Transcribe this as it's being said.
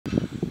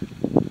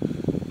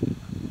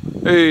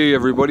Hey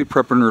everybody,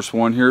 Prepper Nurse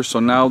 1 here. So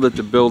now that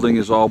the building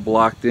is all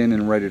blocked in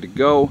and ready to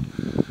go,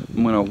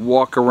 I'm going to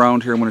walk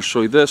around here. I'm going to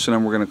show you this, and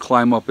then we're going to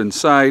climb up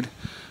inside.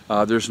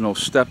 There's no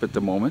step at the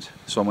moment,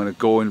 so I'm going to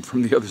go in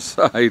from the other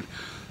side.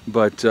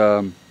 But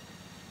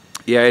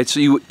yeah, it's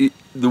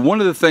one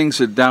of the things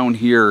that down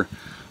here,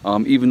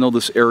 even though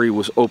this area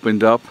was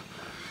opened up,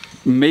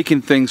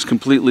 making things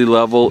completely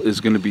level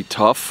is going to be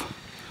tough.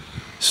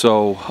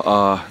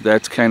 So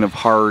that's kind of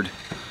hard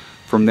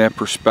from that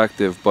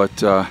perspective.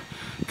 But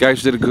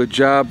guys did a good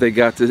job. They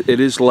got it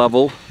is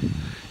level,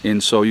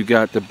 and so you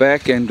got the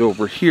back end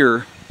over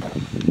here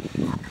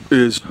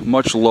is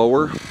much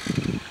lower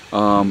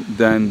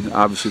than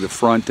obviously the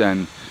front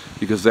end,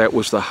 because that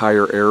was the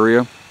higher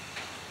area.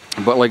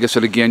 But like I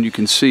said, again, you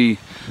can see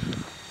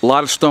a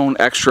lot of stone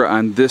extra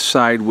on this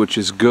side, which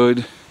is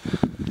good.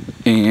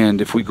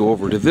 And if we go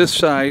over to this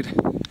side,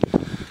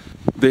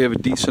 they have a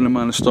decent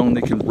amount of stone.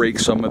 They can rake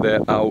some of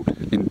that out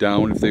and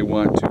down if they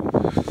want to.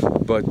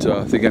 But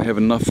they're going to have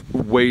enough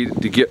way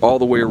to get all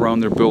the way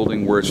around their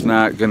building where it's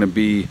not going to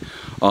be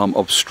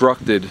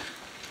obstructed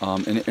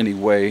in any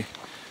way.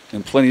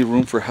 And plenty of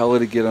room for Hella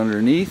to get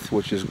underneath,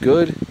 which is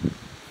good.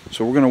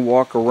 So we're going to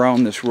walk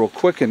around this real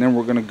quick, and then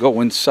we're going to go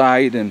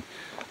inside, and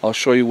I'll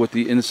show you what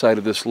the inside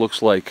of this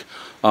looks like.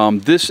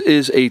 This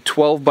is a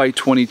 12 by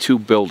 22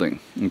 building,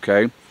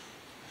 okay?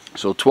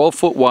 So 12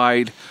 foot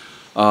wide,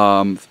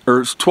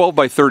 or 12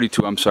 by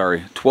 32, I'm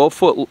sorry. 12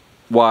 foot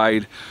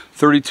wide,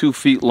 32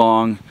 feet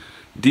long,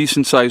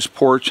 decent sized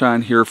porch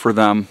on here for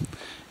them.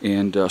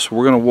 And so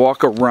we're going to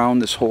walk around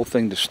this whole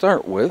thing to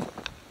start with.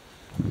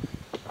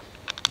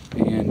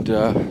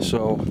 And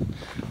so,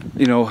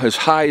 you know, as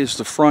high as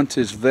the front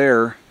is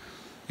there,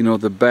 you know,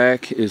 the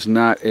back is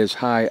not as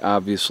high,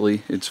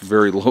 obviously. It's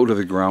very low to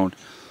the ground.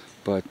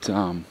 But,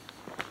 and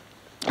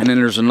then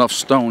there's enough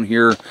stone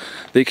here.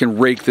 They can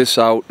rake this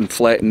out and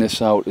flatten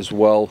this out as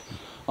well.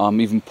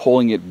 Even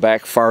pulling it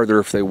back farther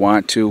if they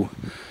want to.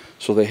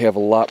 So they have a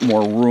lot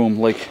more room.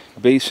 Like,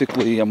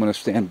 basically, I'm going to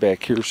stand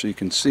back here so you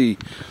can see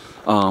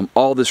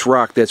all this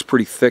rock that's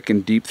pretty thick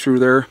and deep through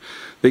there.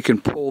 They can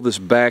pull this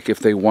back if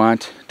they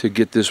want to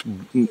get this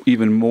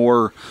even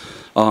more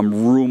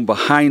room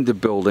behind the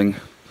building.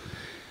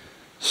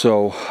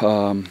 So,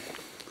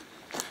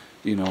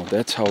 you know,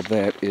 that's how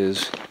that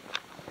is.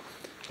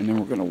 And then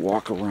we're going to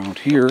walk around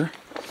here.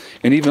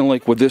 And even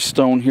like with this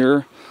stone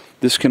here,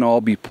 this can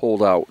all be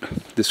pulled out.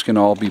 This can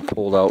all be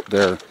pulled out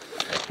there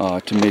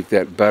to make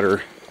that better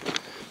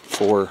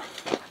for,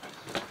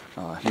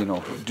 you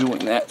know,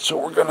 doing that. So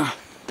we're going to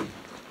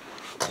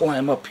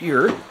climb up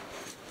here.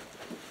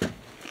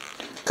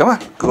 Come on,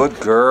 good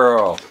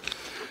girl.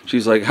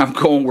 She's like, I'm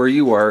going where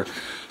you are.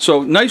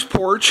 So nice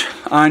porch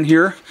on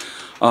here,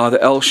 the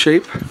L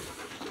shape.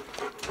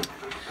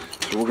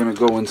 So we're going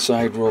to go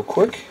inside real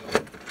quick.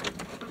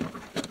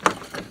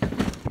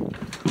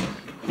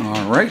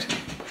 All right.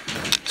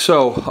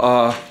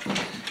 So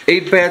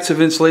 8 batts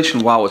of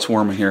insulation. Wow, it's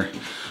warm in here.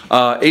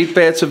 8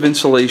 batts of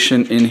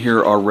insulation in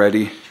here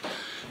already.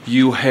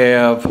 You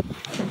have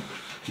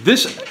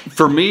this.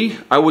 For me,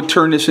 I would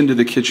turn this into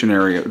the kitchen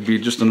area. It would be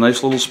just a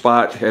nice little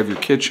spot to have your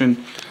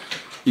kitchen.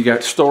 You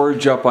got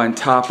storage up on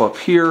top up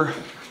here.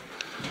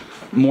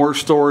 More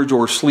storage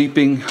or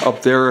sleeping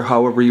up there,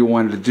 however you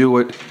wanted to do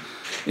it.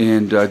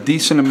 And a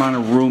decent amount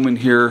of room in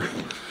here.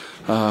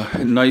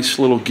 A nice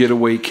little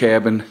getaway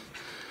cabin.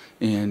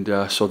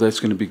 And so that's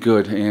going to be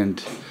good.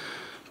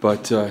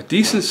 But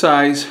decent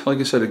size, like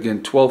I said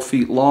again, 12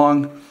 feet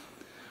long,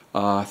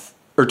 or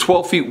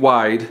 12 feet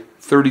wide,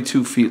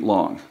 32 feet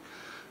long.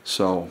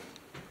 So,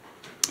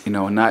 you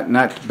know,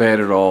 not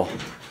bad at all.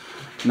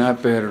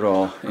 Not bad at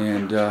all.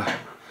 And,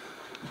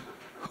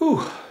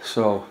 whew,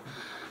 so,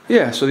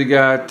 yeah, so you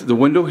got the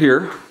window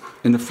here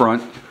in the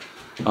front.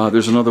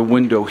 There's another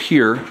window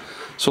here.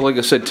 So like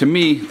I said, to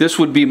me, this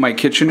would be my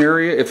kitchen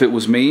area if it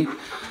was me.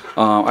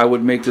 I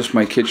would make this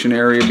my kitchen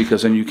area,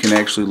 because then you can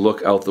actually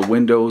look out the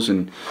windows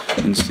and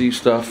see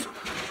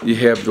stuff. You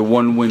have the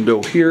one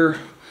window here.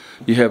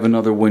 You have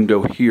another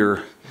window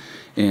here.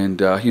 And,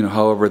 you know,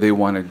 however they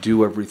want to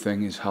do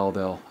everything is how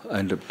they'll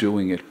end up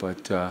doing it.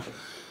 But,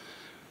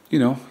 you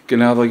know,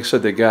 now, like I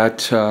said, they got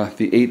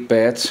the 8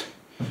 batts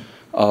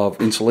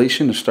of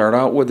insulation to start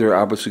out with. They're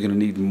obviously going to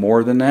need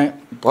more than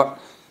that. But,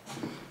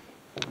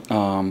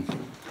 let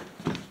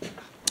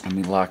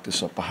me lock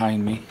this up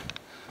behind me.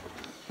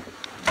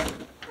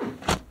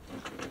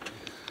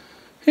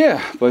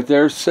 Yeah, but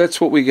that's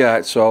what we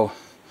got. So,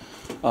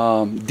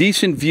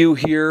 decent view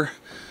here.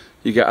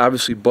 You got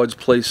obviously Bud's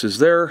place is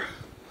there.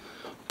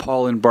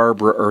 Paul and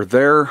Barbara are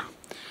there.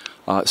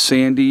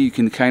 Sandy, you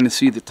can kind of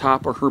see the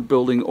top of her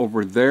building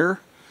over there.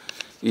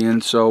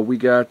 And so we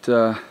got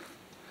the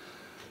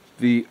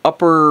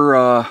upper,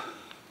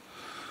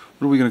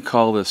 what are we going to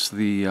call this?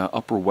 The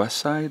upper west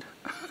side?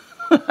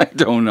 I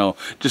don't know.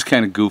 Just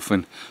kind of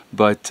goofing.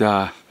 But,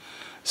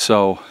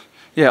 so,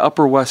 yeah,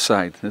 upper west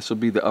side. This will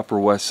be the upper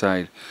west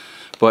side.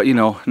 But, you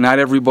know, not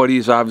everybody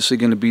is obviously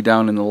going to be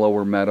down in the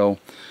lower meadow.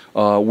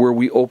 Where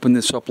we open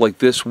this up like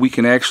this, we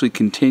can actually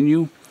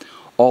continue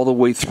all the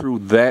way through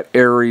that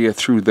area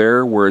through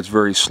there where it's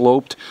very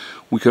sloped.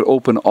 We could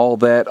open all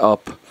that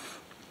up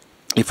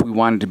if we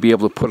wanted to be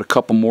able to put a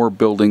couple more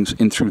buildings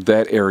in through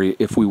that area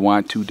if we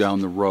want to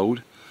down the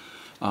road.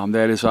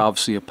 That is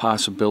obviously a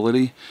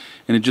possibility,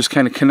 and it just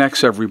kind of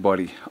connects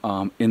everybody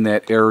in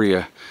that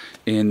area.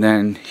 And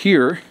then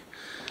here,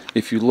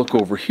 if you look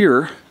over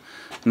here,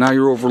 now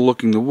you're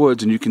overlooking the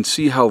woods, and you can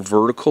see how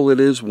vertical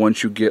it is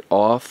once you get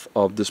off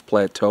of this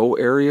plateau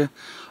area.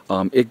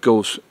 It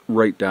goes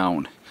right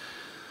down.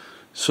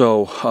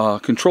 So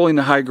controlling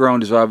the high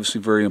ground is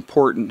obviously very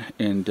important,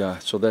 and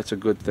so that's a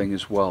good thing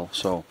as well.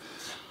 So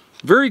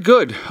very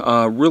good.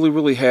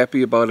 Really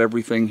happy about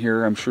everything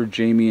here. I'm sure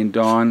Jamie and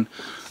Dawn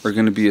are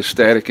going to be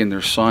ecstatic, and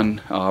their son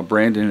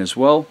Brandon as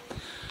well.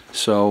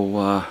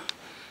 So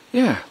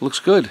yeah, looks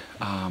good.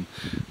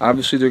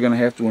 Obviously they're going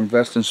to have to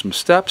invest in some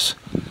steps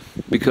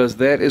because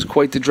that is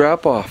quite the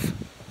drop off.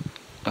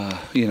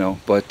 You know,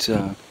 but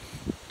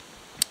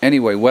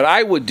anyway, what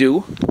I would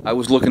do, I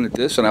was looking at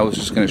this and I was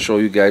just going to show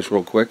you guys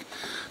real quick.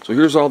 So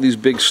here's all these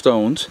big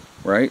stones,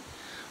 right,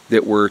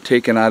 that were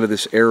taken out of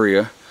this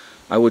area.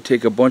 I would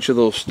take a bunch of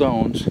those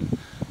stones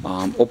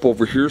up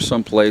over here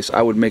someplace.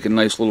 I would make a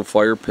nice little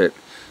fire pit.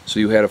 So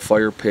you had a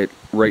fire pit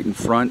right in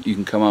front. You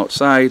can come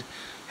outside,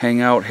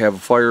 hang out, have a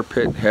fire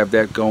pit, have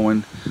that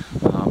going,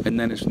 and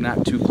then it's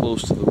not too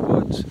close to the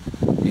woods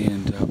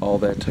and all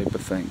that type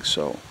of thing.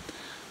 So,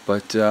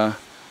 but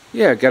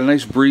yeah, got a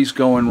nice breeze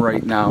going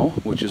right now,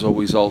 which is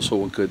always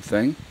also a good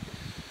thing.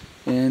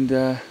 And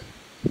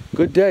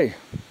good day,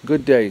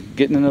 good day.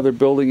 Getting another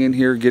building in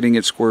here, getting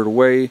it squared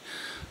away.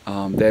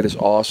 That is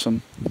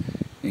awesome.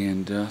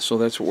 And so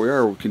that's what we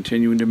are. We're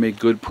continuing to make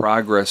good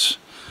progress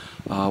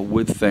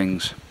with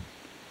things.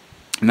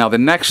 Now the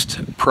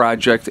next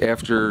project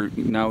after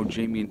now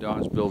Jamie and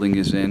Dawn's building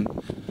is in,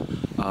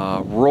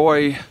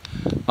 Roy,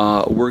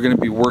 we're going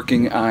to be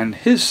working on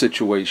his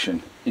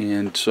situation.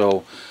 And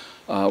so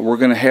we're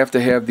going to have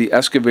the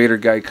excavator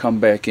guy come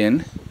back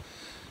in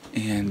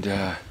and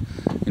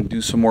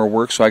do some more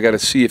work. So I got to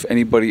see if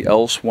anybody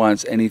else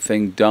wants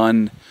anything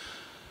done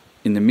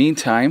in the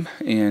meantime,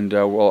 and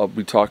well, I'll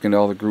be talking to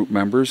all the group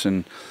members,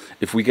 and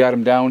if we got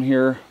him down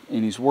here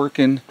and he's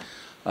working,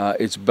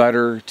 it's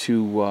better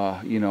to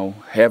you know,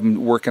 have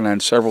him working on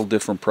several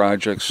different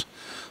projects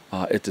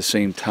at the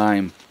same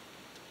time.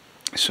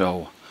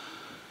 So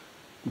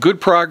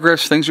good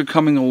progress, things are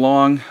coming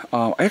along.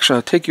 Actually,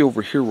 I'll take you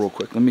over here real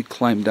quick. Let me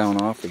climb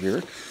down off of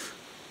here.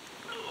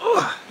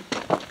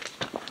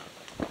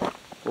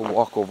 We'll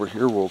walk over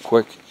here real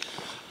quick.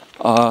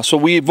 So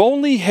we've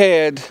only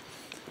had,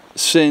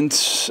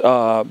 since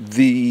Bud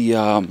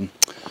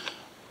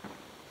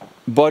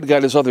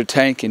got his other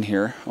tank in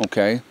here,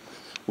 okay,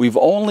 we've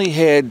only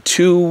had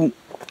 2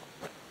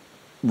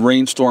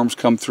 rainstorms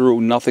come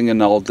through, nothing in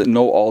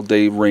no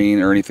all-day rain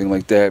or anything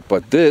like that,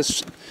 but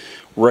this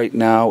right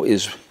now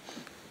is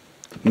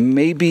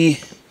maybe,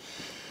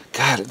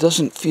 God, it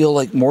doesn't feel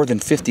like more than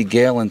 50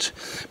 gallons,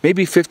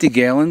 maybe 50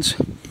 gallons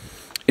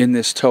in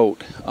this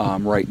tote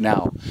right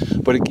now.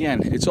 But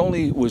again, it's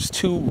only was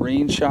 2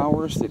 rain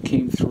showers that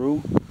came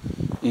through,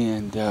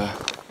 and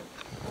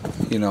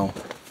you know,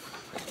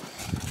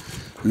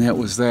 and that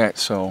was that.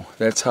 So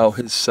that's how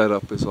his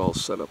setup is all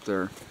set up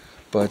there.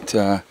 But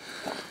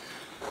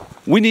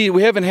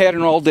we haven't had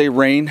an all-day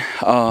rain.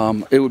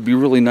 It would be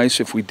really nice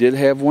if we did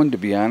have one, to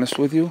be honest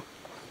with you,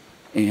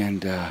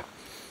 and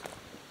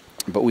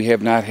but we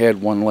have not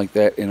had one like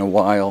that in a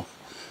while.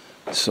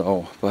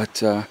 So,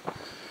 but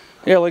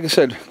yeah, like I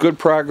said, good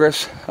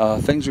progress.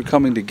 Things are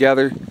coming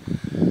together.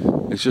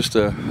 It's just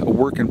a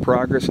work in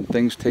progress, and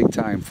things take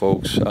time,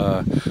 folks.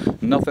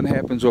 Nothing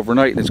happens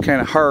overnight, and it's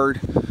kind of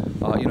hard,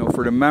 you know,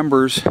 for the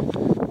members,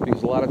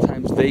 because a lot of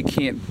times they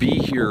can't be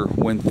here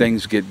when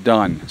things get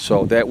done.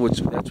 So that's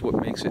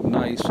what makes it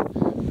nice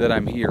that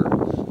I'm here.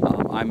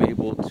 I'm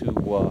able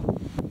to,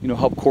 you know,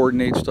 help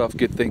coordinate stuff,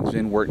 get things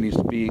in where it needs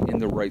to be in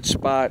the right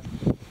spot.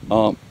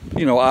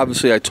 You know,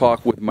 obviously I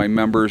talk with my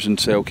members and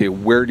say, okay,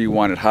 where do you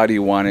want it? How do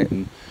you want it?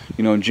 And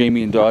you know,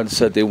 Jamie and Dawn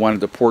said they wanted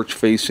the porch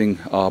facing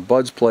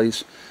Bud's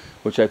place,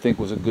 which I think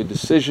was a good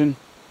decision.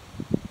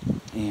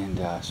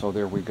 And so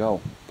there we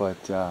go.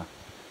 But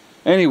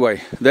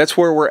anyway, that's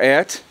where we're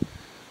at.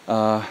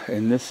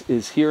 And this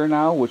is here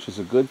now, which is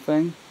a good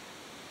thing.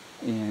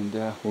 And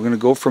we're going to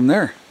go from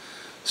there.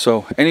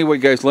 So anyway,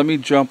 guys, let me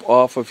jump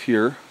off of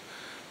here.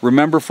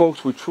 Remember,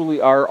 folks, we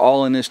truly are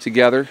all in this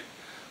together.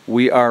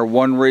 We are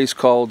one race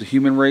called the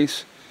human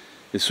race.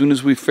 As soon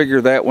as we figure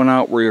that one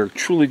out, we are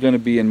truly going to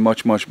be in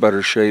much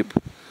better shape.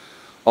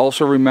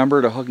 Also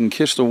remember to hug and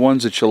kiss the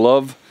ones that you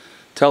love.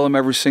 Tell them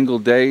every single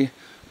day.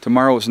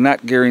 Tomorrow is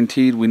not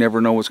guaranteed. We never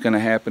know what's going to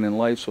happen in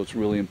life, so it's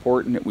really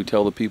important that we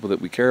tell the people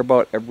that we care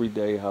about every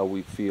day how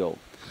we feel.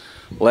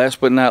 Last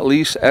but not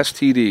least,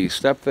 STD,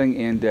 step, thing,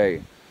 and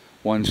day.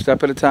 One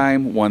step at a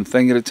time, one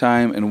thing at a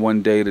time, and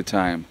one day at a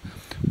time.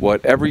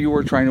 Whatever you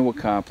are trying to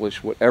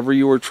accomplish, whatever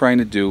you are trying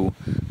to do,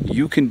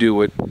 you can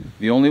do it.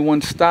 The only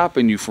one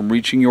stopping you from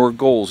reaching your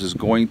goals is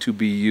going to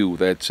be you.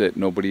 That's it,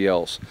 nobody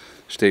else.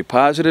 Stay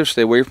positive,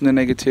 stay away from the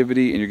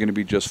negativity, and you're going to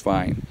be just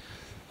fine.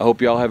 I hope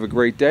you all have a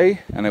great day,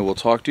 and I will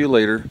talk to you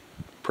later.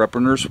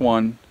 Prepper Nurse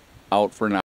 1 out for now.